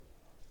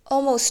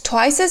Almost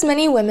twice as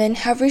many women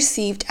have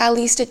received at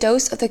least a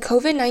dose of the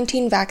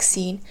COVID-19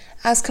 vaccine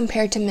as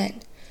compared to men,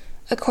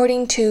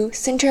 according to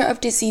Center of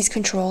Disease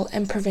Control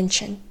and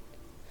Prevention.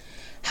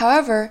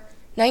 However,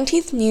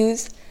 19th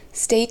News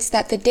states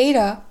that the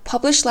data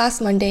published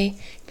last Monday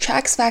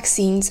tracks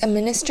vaccines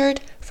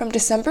administered from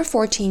December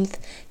 14th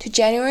to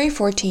January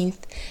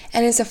 14th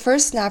and is a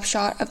first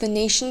snapshot of the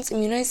nation's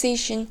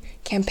immunization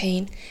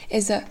campaign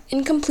is an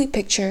incomplete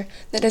picture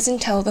that doesn't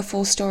tell the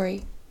full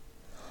story.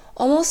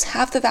 Almost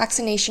half the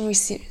vaccination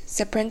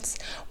recipients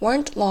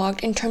weren't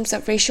logged in terms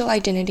of racial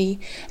identity,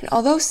 and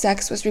although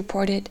sex was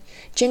reported,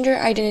 gender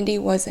identity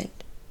wasn't.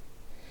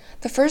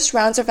 The first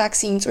rounds of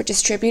vaccines were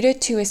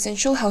distributed to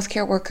essential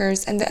healthcare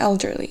workers and the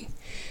elderly,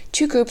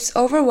 two groups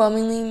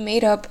overwhelmingly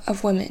made up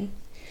of women.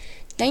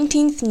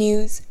 19th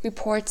News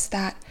reports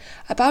that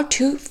about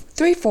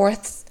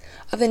three-fourths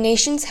of the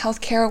nation's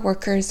healthcare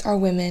workers are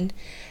women,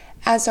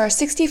 as are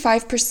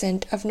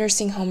 65% of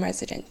nursing home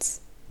residents.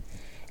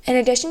 In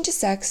addition to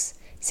sex,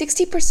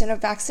 60%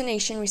 of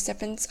vaccination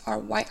recipients are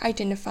white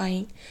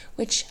identifying,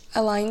 which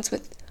aligns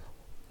with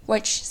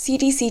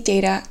CDC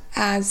data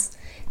as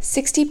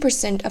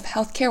 60% of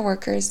healthcare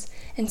workers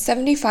and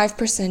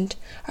 75%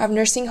 of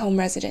nursing home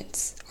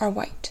residents are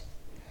white.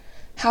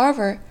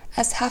 However,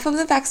 as half of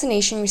the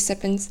vaccination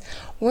recipients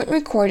weren't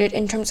recorded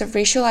in terms of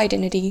racial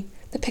identity,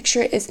 the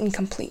picture is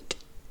incomplete.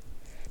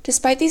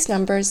 Despite these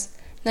numbers,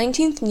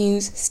 19th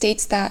News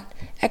states that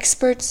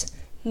experts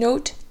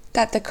note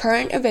that the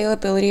current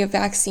availability of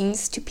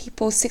vaccines to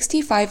people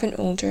 65 and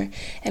older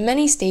in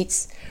many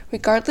states,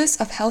 regardless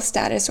of health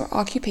status or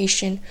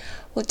occupation,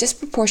 will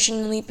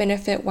disproportionately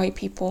benefit white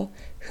people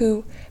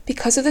who,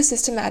 because of the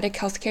systematic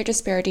healthcare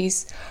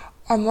disparities,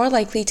 are more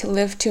likely to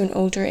live to an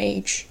older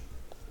age.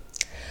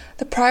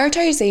 The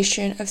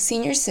prioritization of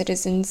senior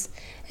citizens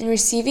in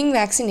receiving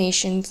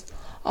vaccinations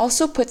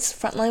also puts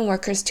frontline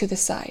workers to the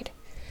side,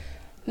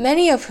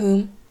 many of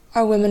whom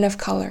are women of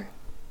color.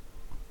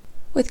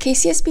 With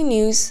KCSB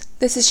News,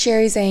 this is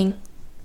Sherry Zhang.